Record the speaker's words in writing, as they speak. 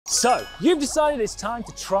So, you've decided it's time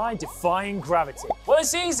to try defying gravity. Well,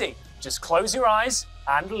 it's easy. Just close your eyes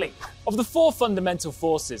and leap. Of the 4 fundamental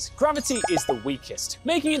forces, gravity is the weakest,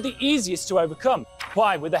 making it the easiest to overcome.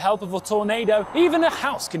 Why, with the help of a tornado, even a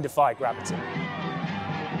house can defy gravity.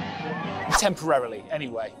 Temporarily,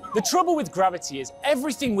 anyway. The trouble with gravity is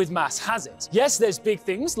everything with mass has it. Yes, there's big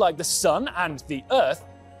things like the sun and the earth,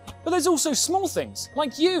 but there's also small things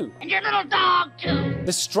like you. And your little dog, too.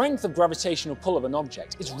 The strength of gravitational pull of an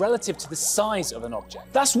object is relative to the size of an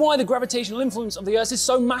object. That's why the gravitational influence of the Earth is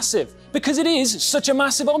so massive, because it is such a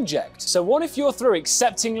massive object. So what if you're through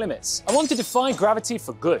accepting limits? I want to defy gravity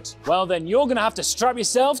for good. Well, then you're gonna have to strap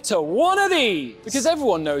yourself to one of these, because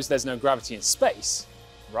everyone knows there's no gravity in space,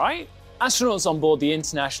 right? Astronauts on board the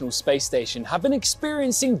International Space Station have been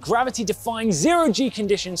experiencing gravity-defying zero-G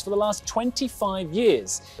conditions for the last 25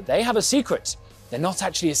 years. But they have a secret. They're not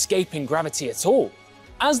actually escaping gravity at all.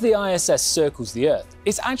 As the ISS circles the Earth,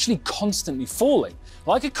 it's actually constantly falling.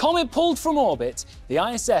 Like a comet pulled from orbit, the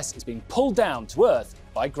ISS is being pulled down to Earth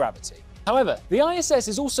by gravity. However, the ISS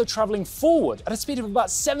is also traveling forward at a speed of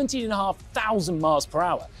about 17,500 miles per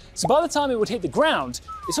hour. So by the time it would hit the ground,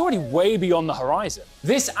 it's already way beyond the horizon.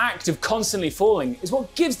 This act of constantly falling is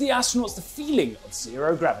what gives the astronauts the feeling of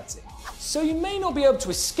zero gravity. So you may not be able to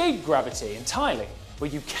escape gravity entirely,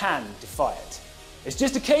 but you can defy it. It's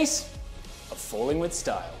just a case of falling with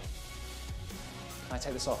style. Can I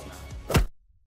take this off now?